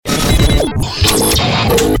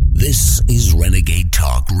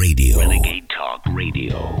Talk Radio. Renegade Talk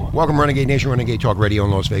Radio. Welcome, Renegade Nation, Renegade Talk Radio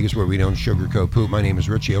in Las Vegas, where we don't sugarcoat poop. My name is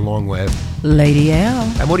Richie, along with Lady L.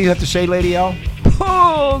 And what do you have to say, Lady L?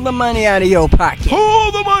 Pull the money out of your pocket.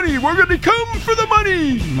 Pull the money. We're going to come for the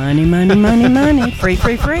money. Money, money, money, money. Free,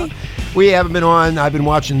 free, free. We haven't been on. I've been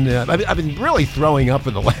watching. I've been really throwing up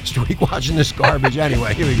for the last week watching this garbage.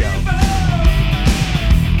 Anyway, here we go.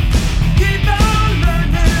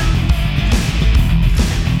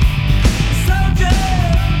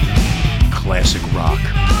 Classic rock.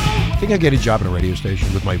 Think I get a job in a radio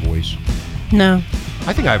station with my voice? No.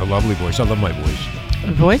 I think I have a lovely voice. I love my voice.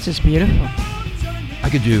 The voice is beautiful. I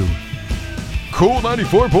could do Cool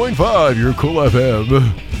 94.5, your Cool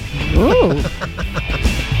FM. Ooh.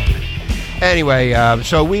 Anyway,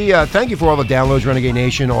 so we thank you for all the downloads, Renegade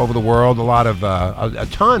Nation, all over the world. A lot of, a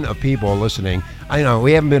ton of people listening. I know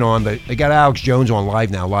we haven't been on, but they got Alex Jones on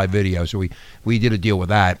live now, live video. So we did a deal with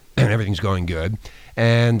that, and everything's going good.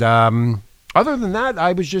 And other than that,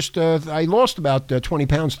 I was just, I lost about 20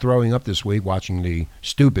 pounds throwing up this week watching the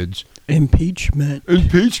stupids. Impeachment.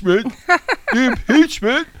 Impeachment.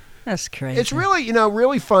 Impeachment. That's crazy. It's really,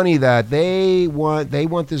 really funny that they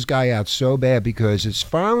want this guy out so bad because it's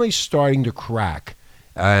finally starting to crack,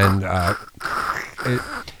 and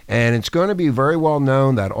it's going to be very well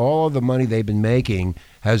known that all of the money they've been making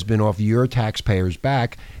has been off your taxpayers'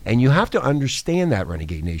 back, and you have to understand that,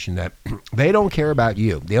 Renegade Nation, that they don't care about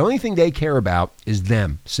you. The only thing they care about is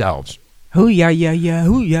themselves. Hoo yeah yeah yeah.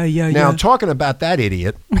 Hoo yeah yeah yeah. Now talking about that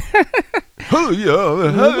idiot.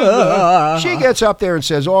 She gets up there and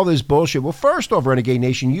says all this bullshit. Well, first off, Renegade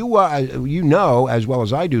Nation, you know as well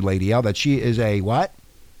as I do, Lady L, that she is a what?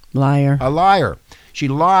 Liar. A liar. She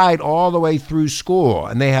lied all the way through school,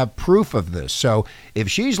 and they have proof of this. So if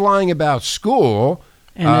she's lying about school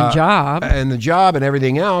and the job and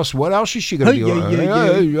everything else, what else is she going to do?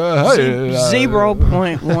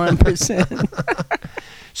 0.1%.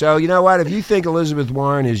 So you know what? If you think Elizabeth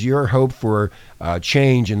Warren is your hope for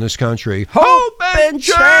change in this country, hope and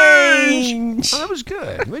change. Oh, that was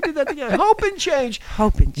good. We did that together. Hope and change.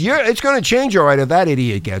 Hope and change. It's going to change all right if that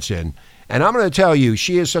idiot gets in. And I'm going to tell you,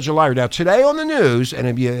 she is such a liar. Now, today on the news,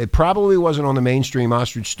 and it probably wasn't on the mainstream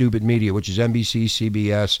ostrich stupid media, which is NBC,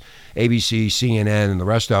 CBS, ABC, CNN, and the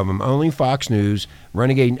rest of them, only Fox News,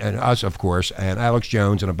 Renegade, and us, of course, and Alex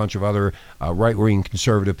Jones, and a bunch of other right-wing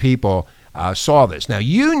conservative people saw this. Now,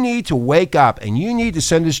 you need to wake up, and you need to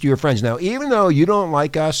send this to your friends. Now, even though you don't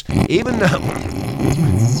like us, even though...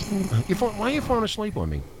 Why are you falling asleep on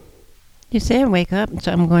me? You said wake up,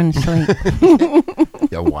 so I'm going to sleep.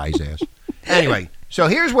 You wise ass. Anyway, so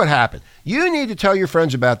here's what happened. You need to tell your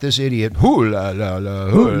friends about this idiot, the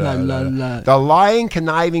lying,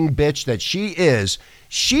 conniving bitch that she is.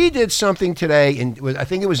 She did something today, and I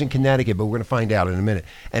think it was in Connecticut, but we're going to find out in a minute.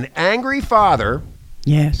 An angry father.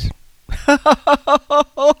 Yes.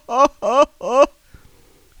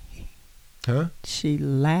 Huh? She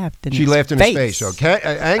laughed in his face. Okay,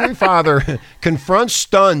 an angry father confronts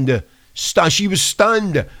stunned. She was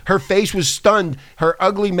stunned. Her face was stunned. Her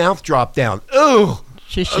ugly mouth dropped down. Ugh.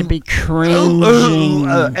 She should be cringing.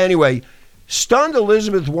 Anyway, stunned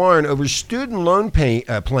Elizabeth Warren over student loan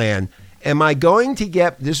plan. Am I going to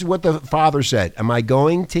get, this is what the father said, am I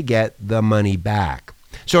going to get the money back?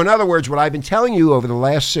 So in other words, what I've been telling you over the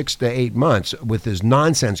last 6 to 8 months with this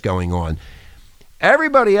nonsense going on,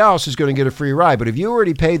 everybody else is going to get a free ride. But if you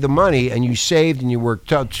already paid the money and you saved and you worked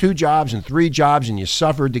 2 jobs and 3 jobs and you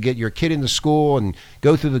suffered to get your kid into school and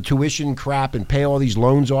go through the tuition crap and pay all these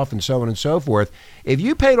loans off and so on and so forth, if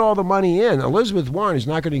you paid all the money in, Elizabeth Warren is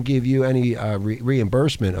not going to give you any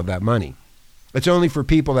reimbursement of that money. It's only for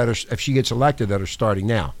people that are, if she gets elected, that are starting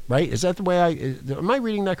now, right? Is that the way am I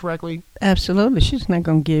reading that correctly? Absolutely. She's not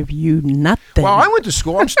going to give you nothing. Well, I went to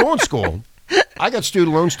school. I'm still in school. I got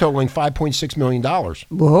student loans totaling $5.6 million.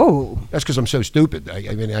 Whoa. That's because I'm so stupid.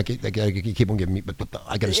 I mean, I keep on giving me, but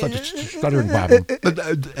I got a stuttering problem.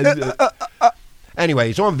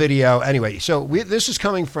 Anyway, it's on video. Anyway, so this is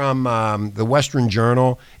coming from the Western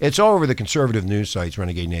Journal. It's all over the conservative news sites,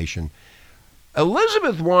 Renegade Nation.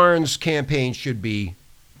 Elizabeth Warren's campaign should be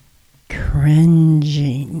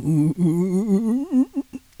cringing.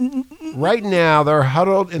 Right now, they're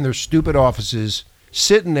huddled in their stupid offices,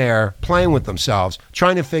 sitting there playing with themselves,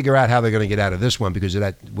 trying to figure out how they're going to get out of this one because of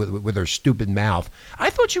that with her stupid mouth. I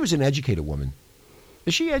thought she was an educated woman.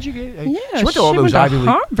 Is she educated? Yeah, she went to all those Ivy League.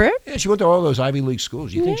 Harvard. Yeah, she went to all those Ivy League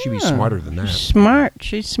schools. You think she'd be smarter than that? Smart.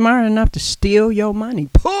 She's smart enough to steal your money.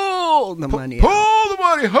 Pull the money. Pull the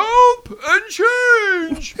money. Hope and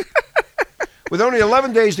change. With only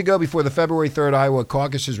 11 days to go before the February 3rd Iowa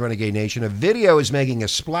caucuses, Renegade Nation, a video is making a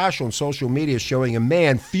splash on social media showing a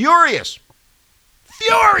man furious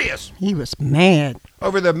furious He was mad.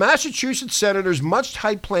 over the Massachusetts senator's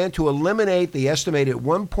much-hyped plan to eliminate the estimated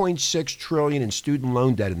 $1.6 trillion in student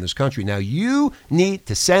loan debt in this country. Now, you need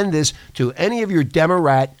to send this to any of your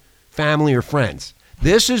Democrat family or friends.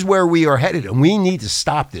 This is where we are headed, and we need to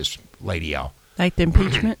stop this, Lady L. Like the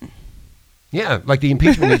impeachment. Yeah, like the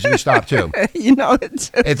impeachment needs to be stopped, too. You know,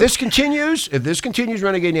 it's If this continues,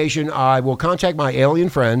 Renegade Nation, I will contact my alien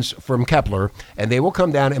friends from Kepler, and they will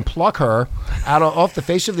come down and pluck her off the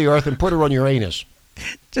face of the earth and put her on your anus.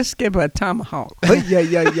 just give her a tomahawk.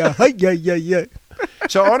 Yeah.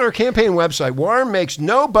 So on her campaign website, Warren makes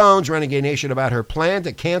no bones, Renegade Nation, about her plan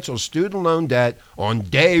to cancel student loan debt on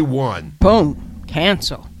day one. Boom.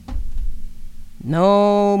 Cancel.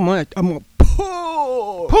 No money. I'm going to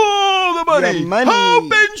pull the money. Your money.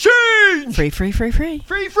 Hope and change. Free. Free.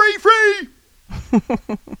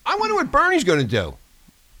 I wonder what Bernie's going to do.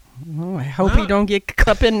 Oh, I hope he don't get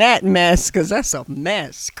up in that mess, because that's a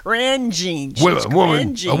mess. Cringing. She's A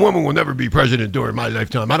cringing. woman will never be president during my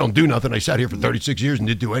lifetime. I don't do nothing. I sat here for 36 years and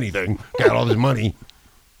didn't do anything. Got all this money.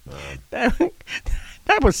 That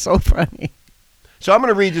was so funny. So I'm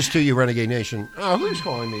going to read this to you, Renegade Nation. Oh, who's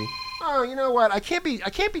calling me? Oh, you know what? I can't be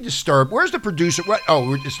disturbed. Where's the producer? What?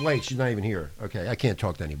 Oh, it's late. She's not even here. Okay, I can't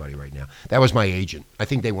talk to anybody right now. That was my agent. I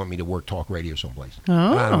think they want me to work talk radio someplace.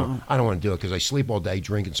 Oh. I don't want to do it because I sleep all day,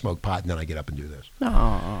 drink and smoke pot, and then I get up and do this.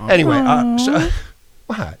 Oh. Anyway, so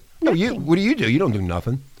what? No, what do? You don't do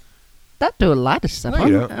nothing. I do a lot of stuff. No,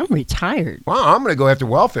 you don't. I'm retired. Well, I'm going to go after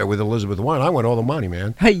welfare with Elizabeth Warren. I want all the money,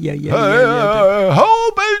 man. Yeah.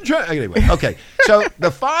 Hope and change. Anyway, okay. So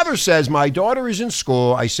the father says, my daughter is in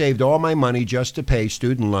school. I saved all my money just to pay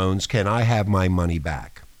student loans. Can I have my money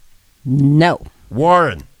back? No.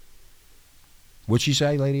 Warren. What'd she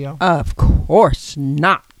say, Lady O? Of course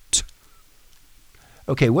not.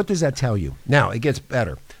 Okay, what does that tell you? Now, it gets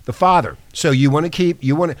better. The father. So you want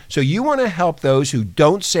to help those who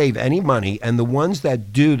don't save any money, and the ones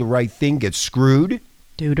that do the right thing get screwed?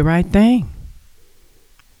 Do the right thing.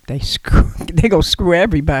 They go screw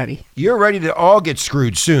everybody. You're ready to all get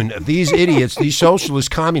screwed soon. If these idiots, these socialist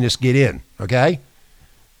communists get in, okay?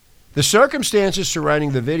 The circumstances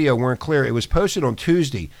surrounding the video weren't clear. It was posted on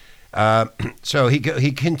Tuesday. So he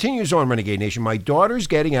continues on, Renegade Nation. My daughter's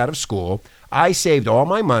getting out of school. I saved all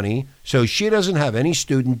my money so she doesn't have any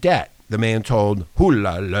student debt. The man told,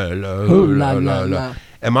 hoo-la, la, la, hoo-la, la, la.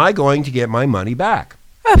 Am I going to get my money back?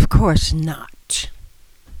 Of course not.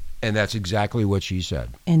 And that's exactly what she said.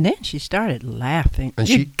 And then she started laughing. And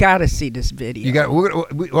You got to see this video. I'm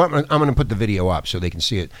going to put the video up so they can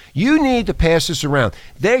see it. You need to pass this around.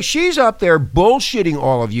 She's up there bullshitting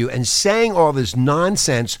all of you and saying all this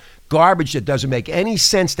nonsense, garbage that doesn't make any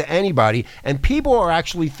sense to anybody, and people are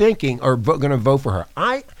actually thinking or going to vote for her.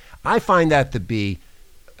 I find that to be,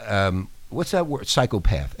 what's that word?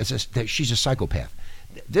 Psychopath. She's a psychopath.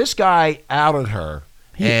 This guy outed her.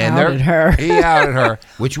 He outed her.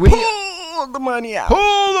 Which we pull the money out.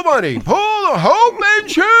 Pull the money. Pull the hope and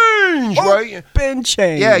change. Right? Hope and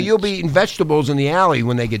change. Yeah, you'll be eating vegetables in the alley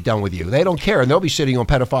when they get done with you. They don't care, and they'll be sitting on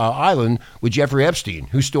Pedophile Island with Jeffrey Epstein,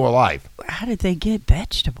 who's still alive. How did they get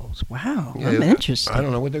vegetables? Wow, yeah, I'm interested. I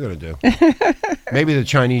don't know what they're going to do. Maybe the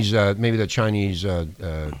Chinese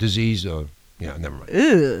disease. Yeah, never mind.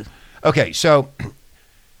 Ugh. Okay, so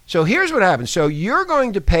here's what happens. So you're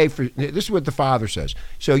going to pay for, this is what the father says.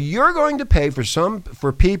 So you're going to pay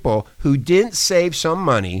for people who didn't save some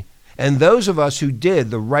money, and those of us who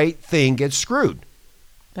did the right thing get screwed.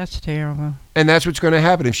 That's terrible. And that's what's going to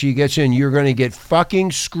happen. If she gets in, you're going to get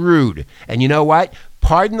fucking screwed. And you know what?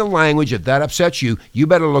 Pardon the language. If that upsets you, you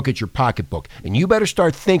better look at your pocketbook. And you better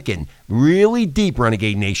start thinking really deep,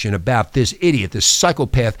 Renegade Nation, about this idiot, this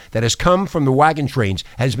psychopath that has come from the wagon trains,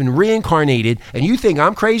 has been reincarnated. And you think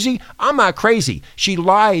I'm crazy? I'm not crazy. She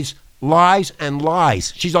lies, and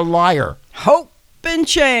lies. She's a liar. Hope and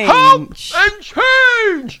change. Hope and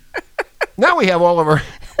change. Now we have all of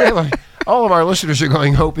our listeners are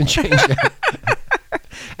going hope and change.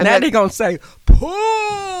 And now they're going to say,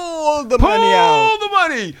 pull the money out. Pull the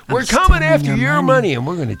money. We're coming after your money, and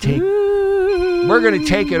we're going to take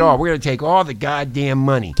it all. We're going to take all the goddamn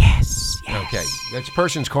money. Yes. Okay. This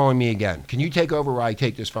person's calling me again. Can you take over while I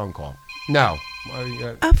take this phone call? No.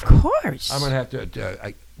 Of course. I'm going to have to.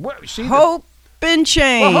 Hope and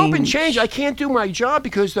change. Well, hope and change. I can't do my job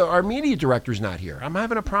because our media director's not here. I'm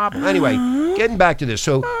having a problem. Anyway, getting back to this.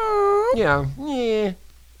 So, yeah.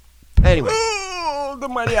 Anyway. the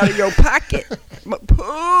money out of your pocket.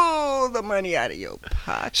 Pull the money out of your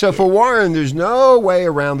pocket. So for Warren, there's no way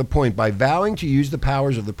around the point. By vowing to use the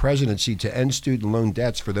powers of the presidency to end student loan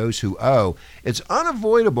debts for those who owe, it's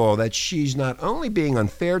unavoidable that she's not only being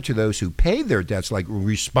unfair to those who pay their debts like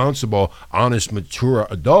responsible, honest, mature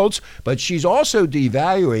adults, but she's also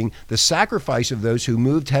devaluing the sacrifice of those who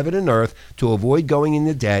moved heaven and earth to avoid going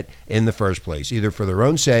into debt in the first place, either for their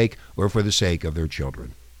own sake or for the sake of their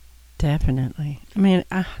children. Definitely. I mean,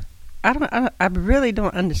 I really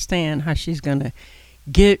don't understand how she's going to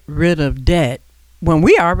get rid of debt when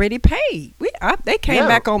we already paid. They came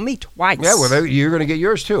back on me twice. Yeah, well, you're going to get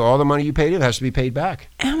yours too. All the money you paid in has to be paid back.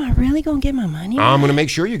 Am I really going to get my money back? I'm going to make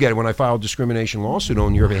sure you get it when I file a discrimination lawsuit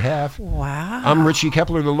on your behalf. Wow. I'm Richie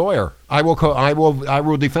Kepler, the lawyer. I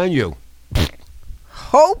will defend you.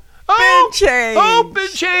 Hope and change. Hope and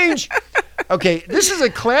change. Okay, this is a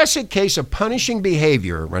classic case of punishing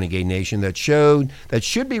behavior, Renegade Nation, that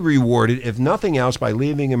should be rewarded, if nothing else, by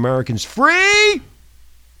leaving Americans free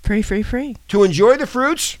to enjoy the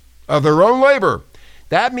fruits of their own labor.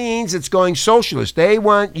 That means it's going socialist. They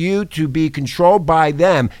want you to be controlled by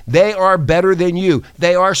them. They are better than you.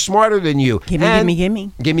 They are smarter than you.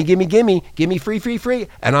 Gimme. Gimme free.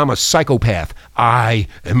 And I'm a psychopath. I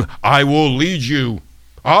will lead you.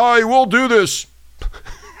 I will do this.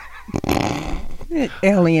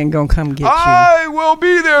 Alien gonna come get you. I will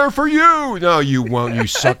be there for you. No, you won't, you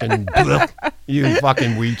sucking you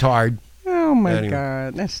fucking retard. Oh my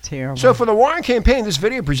God, that's terrible. So for the Warren campaign, this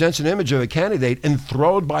video presents an image of a candidate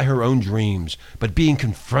enthralled by her own dreams, but being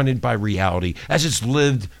confronted by reality as it's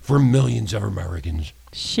lived for millions of Americans.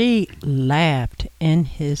 She laughed in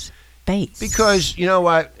his face. Because, you know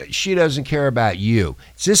what? She doesn't care about you.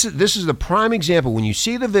 This is the prime example. When you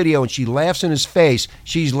see the video and she laughs in his face,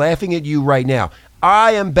 she's laughing at you right now.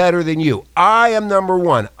 I am better than you. I am number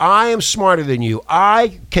one. I am smarter than you.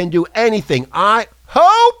 I can do anything. I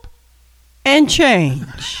hope and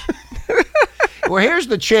change. Well, here's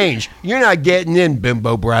the change. You're not getting in,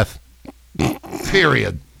 bimbo breath.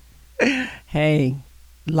 Period. Hey,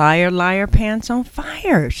 liar, pants on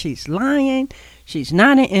fire. She's lying. She's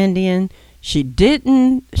not an Indian. She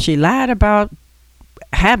lied about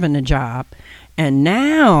having a job. And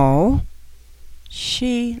now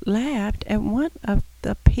she laughed at one of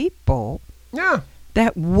the people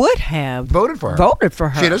that would have voted for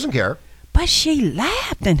her. She doesn't care. But she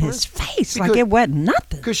laughed in his face like it wasn't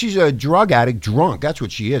nothing. Because she's a drug addict drunk. That's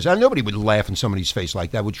what she is. Nobody would laugh in somebody's face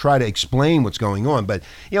like that, would try to explain what's going on. But,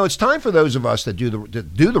 it's time for those of us that do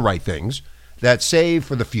the right things, that save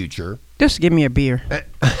for the future. Just give me a beer.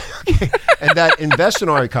 Okay. And that invest in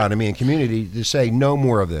our economy and community to say no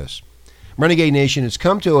more of this. Renegade Nation, it's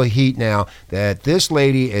come to a heat now that this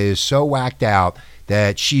lady is so whacked out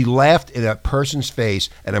that she laughed in a person's face,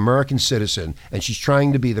 an American citizen, and she's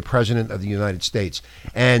trying to be the president of the United States.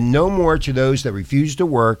 And no more to those that refuse to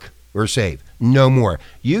work or save. No more.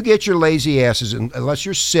 You get your lazy asses, unless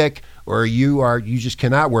you're sick or you just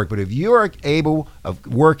cannot work. But if you are able of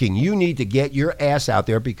working, you need to get your ass out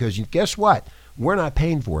there, because guess what? We're not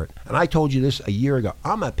paying for it. And I told you this a year ago.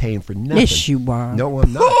 I'm not paying for nothing. Yes, you are. No,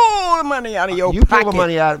 I'm not. Pull the money out of your pocket. You pull the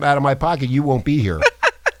money out of my pocket, you won't be here.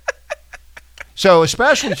 So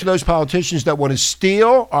especially to those politicians that want to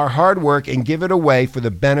steal our hard work and give it away for the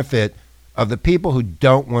benefit of the people who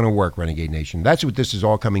don't want to work, Renegade Nation. That's what this is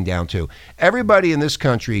all coming down to. Everybody in this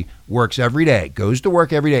country works every day, goes to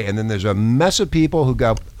work every day, and then there's a mess of people who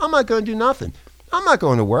go, I'm not going to do nothing. I'm not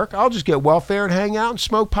going to work. I'll just get welfare and hang out and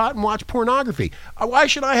smoke pot and watch pornography. Why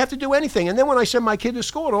should I have to do anything? And then when I send my kid to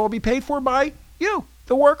school, it'll all be paid for by you,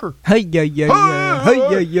 the worker. Hey.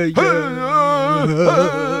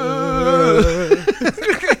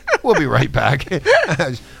 We'll be right back.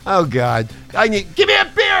 Oh, God. Give me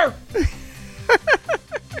a beer!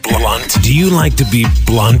 Blunt. Do you like to be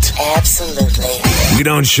blunt? Absolutely. We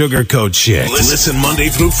don't sugarcoat shit. Listen Monday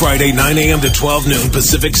through Friday, 9 a.m. to 12 noon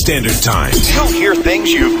Pacific Standard Time. You'll hear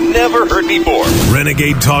things you've never heard before.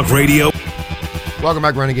 Renegade Talk Radio. Welcome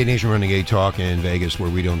back, Renegade Nation, Renegade Talk in Vegas, where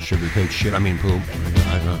we don't sugarcoat shit. I mean, poop.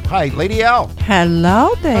 Hi, Lady L.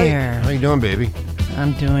 Hello there. How you doing, baby?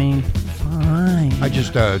 I'm doing fine. I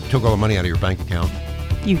just took all the money out of your bank account.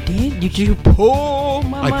 You did? Did you pull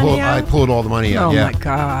my money out? I pulled all the money out, my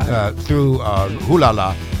God. Through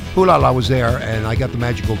Hulala. Hulala was there, and I got the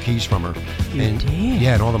magical keys from her. You did?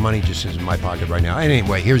 Yeah, and all the money just is in my pocket right now.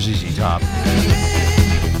 Anyway, here's ZZ Top.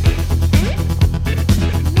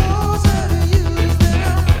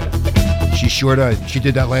 She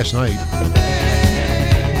did that last night.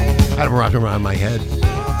 I had it wrapped around my head.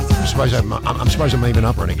 I'm surprised I'm not even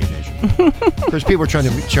up, Renegade Nation. Because people are trying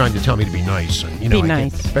to tell me to be nice. And, be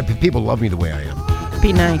nice. But people love me the way I am.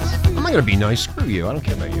 Be nice. I'm not going to be nice. Screw you. I don't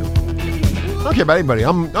care about you. I don't care about anybody.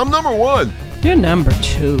 I'm number one. You're number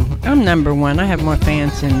 2. I'm number 1. I have more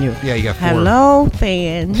fans than you. Yeah, you got 4. Hello,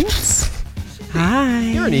 fans. Hi.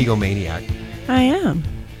 You're an egomaniac. I am.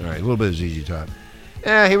 All right, a little bit of ZZ Top.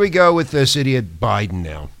 Here we go with this idiot Biden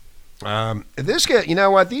now. This guy, you know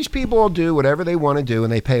what? These people will do whatever they want to do,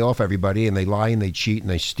 and they pay off everybody, and they lie, and they cheat, and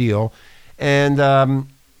they steal. And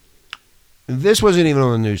this wasn't even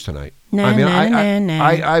on the news tonight.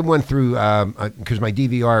 I went through because my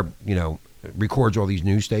DVR, records all these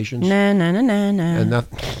news stations. And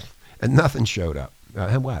nothing showed up.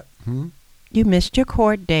 What? You missed your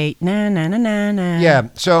court date. Yeah.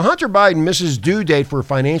 So Hunter Biden misses due date for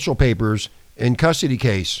financial papers in custody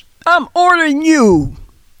case. I'm ordering you.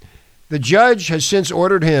 The judge has since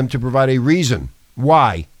ordered him to provide a reason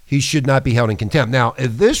why he should not be held in contempt. Now,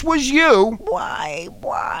 if this was you, Why?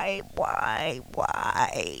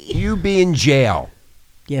 you'd be in jail.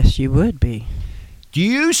 Yes, you would be. Do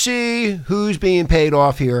you see who's being paid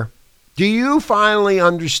off here? Do you finally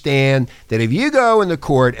understand that if you go in the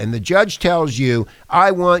court and the judge tells you,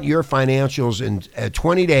 I want your financials in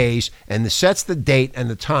 20 days, and sets the date and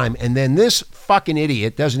the time, and then this fucking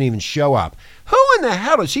idiot doesn't even show up, who in the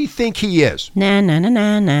hell does he think he is?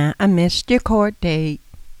 Nah. I missed your court date.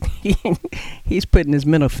 He's putting his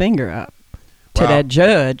middle finger up to that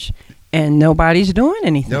judge, and nobody's doing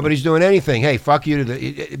anything. Nobody's doing anything. Hey, fuck you.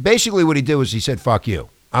 Basically what he did was he said, fuck you.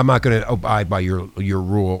 I'm not going to abide by your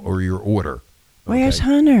rule or your order. Where's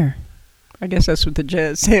Hunter? I guess that's what the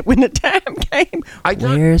judge said when the time came.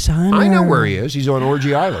 Where's Hunter? I know where he is. He's on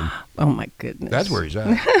Orgy Island. Oh, my goodness. That's where he's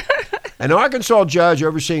at. An Arkansas judge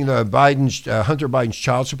overseeing the Hunter Biden's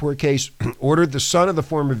child support case ordered the son of the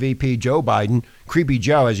former VP, Joe Biden, Creepy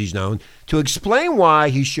Joe as he's known, to explain why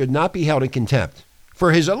he should not be held in contempt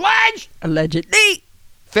for his allegedly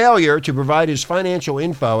failure to provide his financial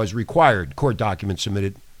info as required, court documents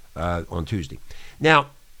submitted on Tuesday. Now,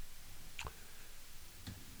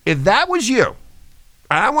 if that was you,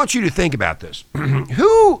 I want you to think about this.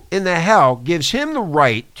 Who in the hell gives him the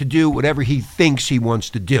right to do whatever he thinks he wants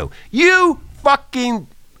to do? You fucking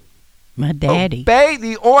my daddy. Obey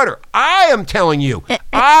the order. I am telling you,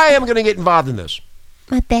 I am going to get involved in this.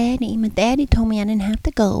 My daddy told me I didn't have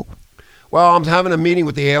to go. Well, I'm having a meeting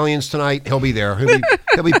with the aliens tonight. He'll be there.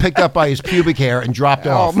 He'll be picked up by his pubic hair and dropped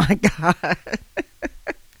off. Oh my God.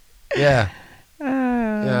 Yeah.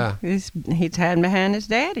 Yeah. He's hiding behind his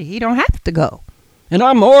daddy. He don't have to go. And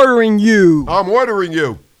I'm ordering you. I'm ordering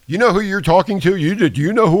you. You know who you're talking to? Do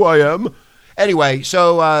you know who I am? Anyway,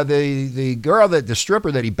 so the girl, the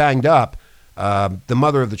stripper that he banged up, the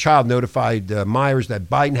mother of the child notified Myers that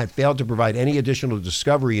Biden had failed to provide any additional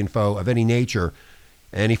discovery info of any nature.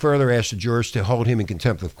 And he further asked the jurors to hold him in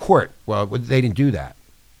contempt of court. Well, they didn't do that.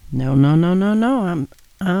 No. I'm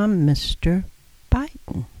Mr.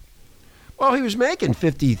 Biden. Well, he was making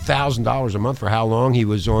 $50,000 a month for how long? He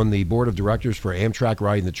was on the board of directors for Amtrak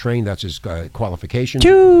riding the train. That's his qualification.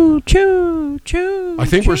 Choo. I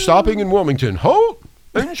think we're stopping in Wilmington. Halt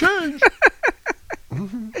and change.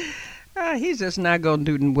 He's just not going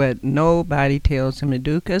to do what nobody tells him to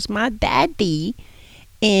do because my daddy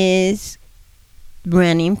is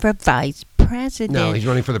running for vice president. No, he's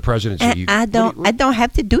running for the presidency. I don't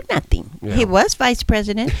have to do nothing. Yeah. He was vice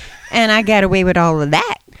president, and I got away with all of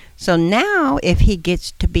that. So now, if he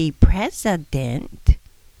gets to be president,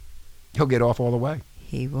 he'll get off all the way.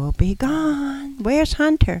 He will be gone. Where's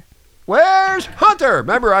Hunter? Where's Hunter?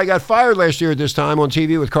 Remember, I got fired last year at this time on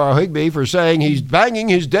TV with Carl Higbee for saying he's banging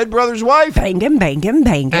his dead brother's wife. Bang him.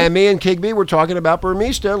 And me and Higbee were talking about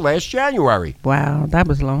Burmista last January. Wow, that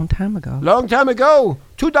was a long time ago. Long time ago.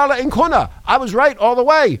 $2 in corner. I was right all the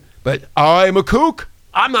way. But I'm a kook.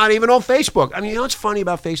 I'm not even on Facebook. I mean, you know what's funny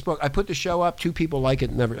about Facebook? I put the show up, 2 people like it,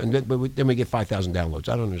 but then we get 5,000 downloads.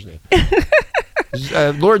 I don't understand.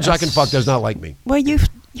 Lord Zuckenfuck does not like me. Well, you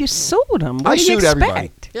sued him. I sued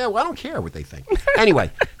everybody. Yeah, well, I don't care what they think.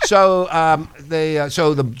 Anyway, so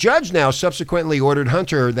the judge now subsequently ordered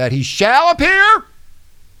Hunter that he shall appear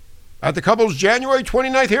at the couple's January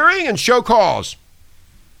 29th hearing and show cause,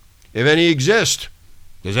 if any exist.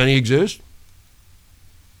 Does any exist?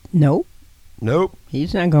 Nope.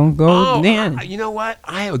 He's not going to go then. You know what?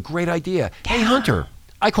 I have a great idea. Hey, Hunter.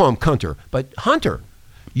 I call him Cunter, but Hunter,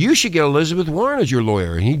 you should get Elizabeth Warren as your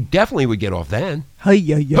lawyer, and he definitely would get off then. I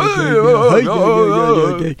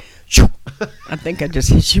think I just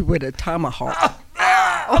hit you with a tomahawk.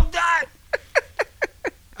 I'm done.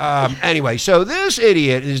 Anyway, so this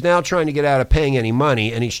idiot is now trying to get out of paying any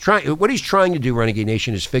money, and what he's trying to do, Renegade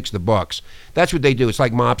Nation, is fix the books. That's what they do. It's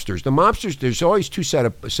like mobsters. The mobsters, there's always two set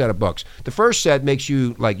of books. The first set makes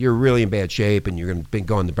you like you're really in bad shape and you're going to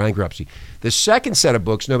go into bankruptcy. The second set of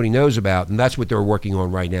books nobody knows about, and that's what they're working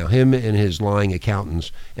on right now. Him and his lying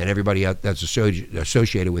accountants and everybody out that's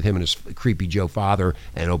associated with him and his creepy Joe father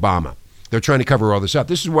and Obama. They're trying to cover all this up.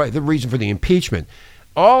 This is why the reason for the impeachment.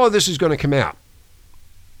 All of this is going to come out.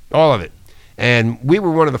 All of it. And we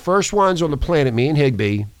were one of the first ones on the planet, me and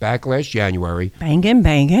Higbee, back last January.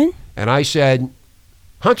 Banging. And I said,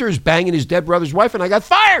 Hunter's banging his dead brother's wife, and I got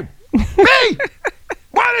fired. Me!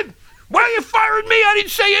 Why are you firing me? I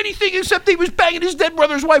didn't say anything except he was banging his dead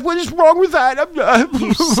brother's wife. What is wrong with that?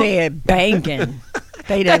 You said banging.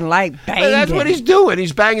 They didn't like banging. That's what he's doing.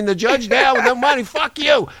 He's banging the judge now with no money. Fuck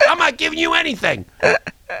you. I'm not giving you anything.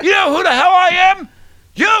 You know who the hell I am?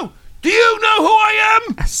 You! Do you know who I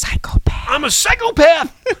am? A psychopath. I'm a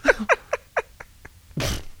psychopath.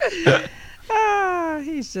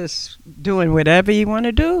 He's just doing whatever you want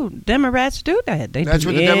to do. Democrats do that. That's do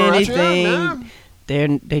what the Democrats do.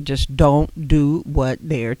 anything. They just don't do what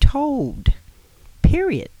they're told.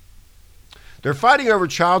 Period. They're fighting over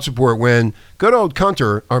child support when good old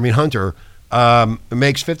Hunter makes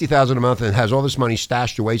 $50,000 a month and has all this money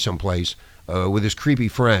stashed away someplace with his creepy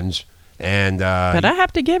friends. And but I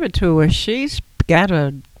have to give it to her. She's got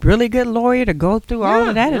a really good lawyer to go through all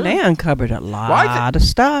of that, and they uncovered a lot of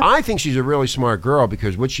stuff. I think she's a really smart girl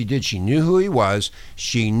because what she did, she knew who he was.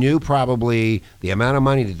 She knew probably the amount of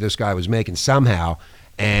money that this guy was making somehow,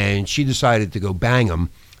 and she decided to go bang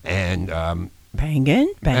him. And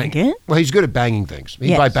banging. Well, he's good at banging things.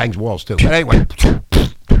 He probably bangs walls too. But anyway,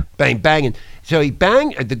 banging. So he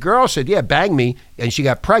banged. The girl said, "Yeah, bang me," and she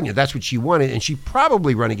got pregnant. That's what she wanted, and she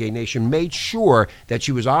probably, Renegade Nation, made sure that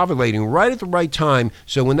she was ovulating right at the right time.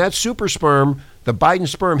 So when that super sperm, the Biden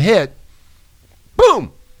sperm, hit,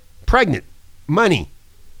 boom, pregnant, money.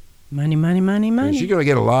 Money. And she's gonna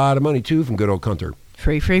get a lot of money too from good old Hunter.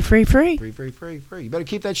 Free. Free. You better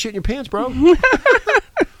keep that shit in your pants, bro.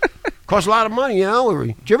 Costs a lot of money, you know.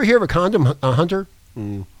 Did you ever hear of a condom hunter?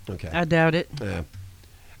 Okay. I doubt it. Yeah.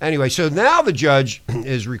 Anyway, so now the judge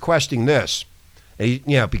is requesting this,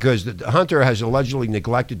 because the Hunter has allegedly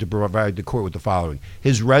neglected to provide the court with the following: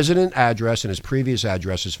 his resident address and his previous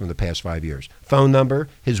addresses from the past 5 years, phone number,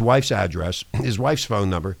 his wife's address, his wife's phone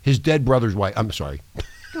number, his dead brother's wife. I'm sorry.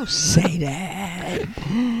 Don't say that.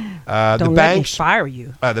 Don't let me fire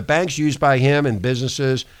you. The banks used by him and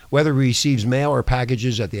businesses, whether he receives mail or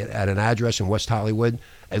packages at an address in West Hollywood,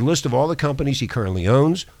 a list of all the companies he currently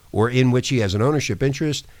owns or in which he has an ownership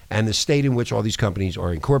interest, and the state in which all these companies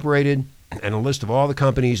are incorporated, and a list of all the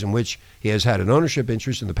companies in which he has had an ownership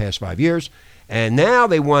interest in the past 5 years. And now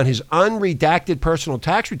they want his unredacted personal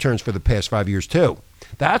tax returns for the past 5 years, too.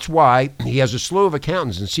 That's why he has a slew of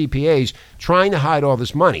accountants and CPAs trying to hide all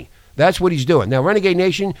this money. That's what he's doing. Now, Renegade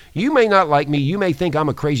Nation, you may not like me. You may think I'm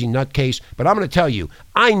a crazy nutcase, but I'm going to tell you,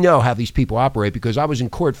 I know how these people operate because I was in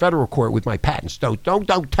court, federal court, with my patents. Don't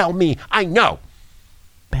tell me. I know.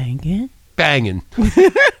 Banging.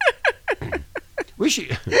 We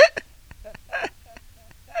should.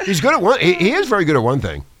 He's good at one. He is very good at one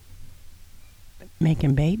thing.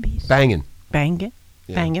 Making babies. Banging. Yeah.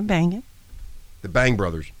 Banging. The Bang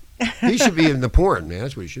Brothers. He should be in the porn, man.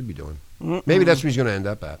 That's what he should be doing. Maybe that's what he's going to end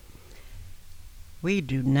up at. We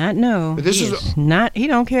do not know. But this is not. He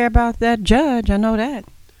don't care about that judge. I know that.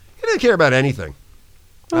 He doesn't care about anything.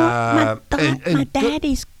 My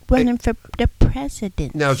daddy's running for the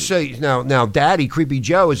president. Now, Daddy Creepy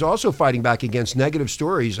Joe is also fighting back against negative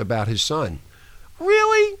stories about his son.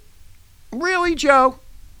 Really, Joe?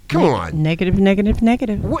 Come on. Negative.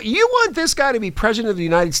 What, you want this guy to be president of the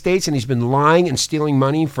United States, and he's been lying and stealing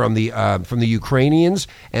money from the Ukrainians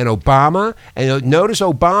and Obama. And notice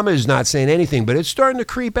Obama is not saying anything, but it's starting to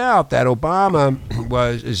creep out that Obama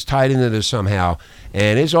is tied into this somehow.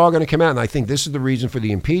 And it's all going to come out. And I think this is the reason for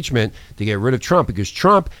the impeachment, to get rid of Trump, because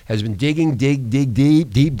Trump has been digging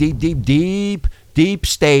deep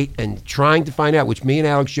state and trying to find out, which me and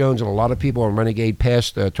Alex Jones and a lot of people on Renegade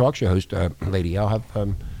past talk show host, Lady L,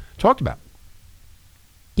 have talked about.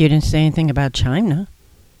 You didn't say anything about China.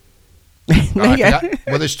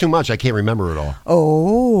 Well, there's too much. I can't remember it all.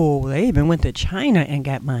 Oh, they even went to China and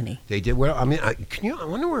got money. They did. Well, I mean, I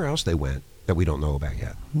wonder where else they went that we don't know about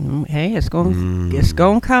yet. Hey, it's going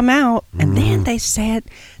to come out. And then they said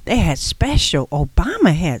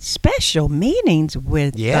Obama had special meetings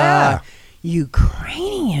with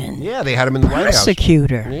Ukrainian. Yeah, they had him in the White House.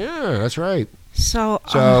 Prosecutor. Yeah, that's right. So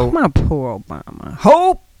my poor Obama.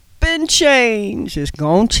 Hope and change is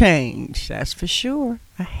going to change. That's for sure.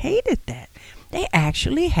 I hated that. They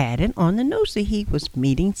actually had it on the news that he was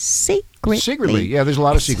meeting secretly. Secretly, yeah. There's a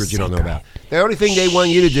lot of secrets you don't know about. The only thing they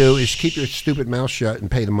want you to do is keep your stupid mouth shut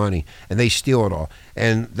and pay the money, and they steal it all.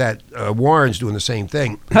 And that Warren's doing the same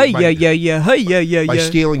thing. Hey, by, yeah. by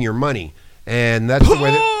stealing your money, and that's the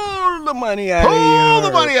way. Pull the money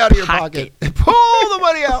out of your pocket. Pull the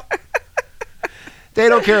money out. They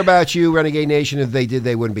don't care about you, Renegade Nation. If they did,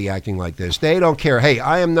 they wouldn't be acting like this. They don't care. Hey,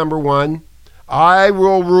 I am number one. I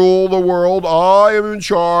will rule the world. I am in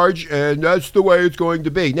charge, and that's the way it's going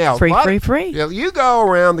to be. Now, free. You go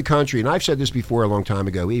around the country, and I've said this before a long time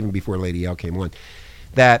ago, even before Lady L came on,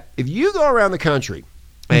 that if you go around the country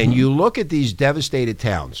and you look at these devastated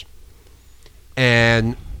towns,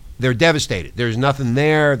 and they're devastated. There's nothing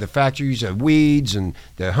there. The factories have weeds, and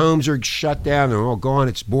the homes are shut down. They're all gone.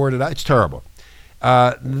 It's boarded up. It's terrible.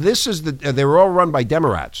 They were all run by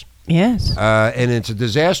Democrats. Yes. And it's a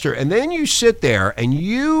disaster. And then you sit there and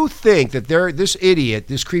you think that this idiot,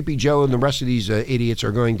 this creepy Joe, and the rest of these idiots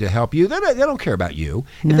are going to help you. They don't care about you.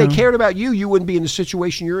 No. If they cared about you, you wouldn't be in the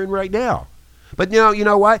situation you're in right now. But you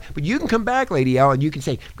know what? But you can come back, Lady L, and you can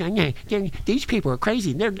say, these people are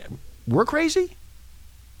crazy. We're crazy?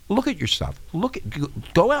 Look at yourself.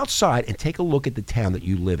 Go outside and take a look at the town that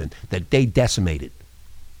you live in, that they decimated.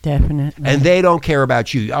 Definitely. And they don't care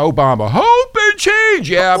about you. Obama, hope and change.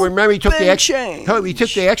 Yeah, remember he took the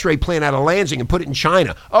X-ray plant out of Lansing and put it in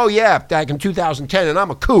China. Oh, yeah, back in 2010, and I'm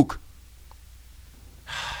a kook.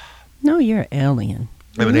 No, you're an alien.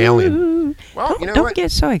 I'm an alien. Well, don't get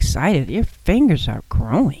so excited. Your fingers are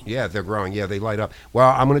growing. Yeah, they're growing. Yeah, they light up. Well,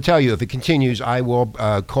 I'm going to tell you, if it continues, I will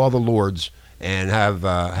call the Lords and have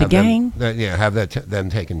the gang. Them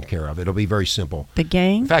taken care of. It'll be very simple. The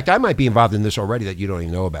gang. In fact, I might be involved in this already that you don't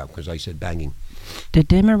even know about because I said banging. The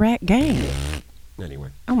Democrat gang. Anyway.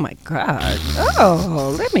 Oh my God.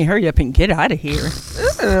 Oh, let me hurry up and get out of here.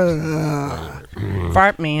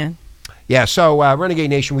 Fart man. Yeah. So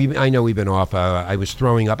Renegade Nation, I know we've been off. I was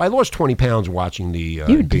throwing up. I lost 20 pounds watching the.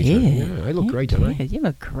 You did. Yeah, I look great tonight. You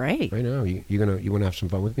look great. I know. You want to have some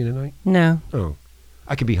fun with me tonight? No. Oh.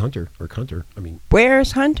 I could be Hunter or Cunter. I mean,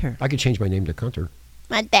 where's Hunter? I could change my name to Cunter.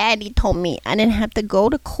 My daddy told me I didn't have to go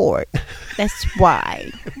to court. That's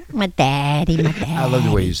why. My daddy. I love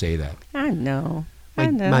the way you say that. I know. My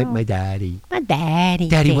daddy. My daddy.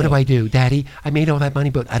 Daddy, what do I do? Daddy, I made all that money,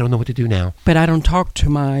 but I don't know what to do now. But I don't talk to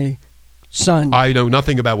my son. I know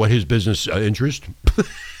nothing about what his business interest.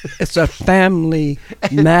 It's a family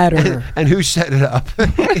matter. And who set it up?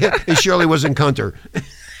 It surely wasn't Cunter.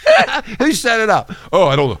 Who set it up? Oh,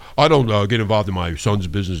 I don't get involved in my son's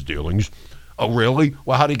business dealings. Oh, really?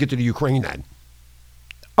 Well, how did he get to the Ukraine then?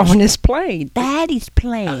 On his plane. Daddy's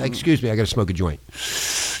plane. Excuse me, I got to smoke a joint.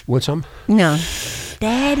 Want some? No.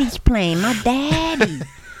 Daddy's plane. My daddy.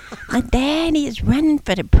 My daddy is running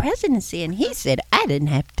for the presidency, and he said I didn't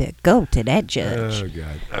have to go to that judge. Oh,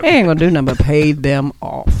 God. He ain't going to do nothing but pay them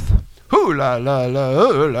off. Ooh la la la,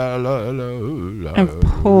 ooh la la la, ooh la. And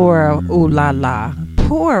poor ooh la la.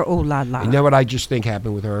 Poor ooh la la. You know what I just think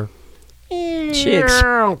happened with her? She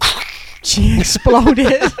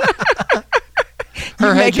exploded.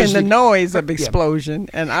 You're making the noise of explosion,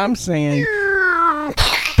 and I'm saying.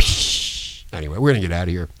 Anyway, we're going to get out of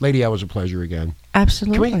here. Lady, it was a pleasure again.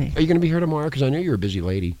 Absolutely. Are you going to be here tomorrow? Because I know you're a busy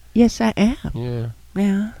lady. Yes, I am. Yeah.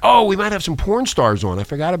 Yeah. Oh, we might have some porn stars on. I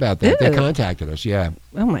forgot about that. Ew. They contacted us. Yeah.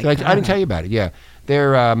 Oh my God. I didn't tell you about it. Yeah,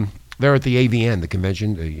 they're at the AVN, the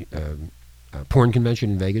convention, the porn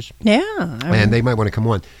convention in Vegas. Yeah. And they might want to come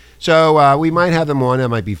on. So we might have them on. That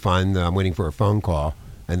might be fun. I'm waiting for a phone call,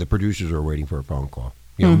 and the producers are waiting for a phone call.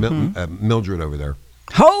 You know, Mildred over there.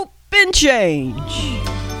 Hope and change.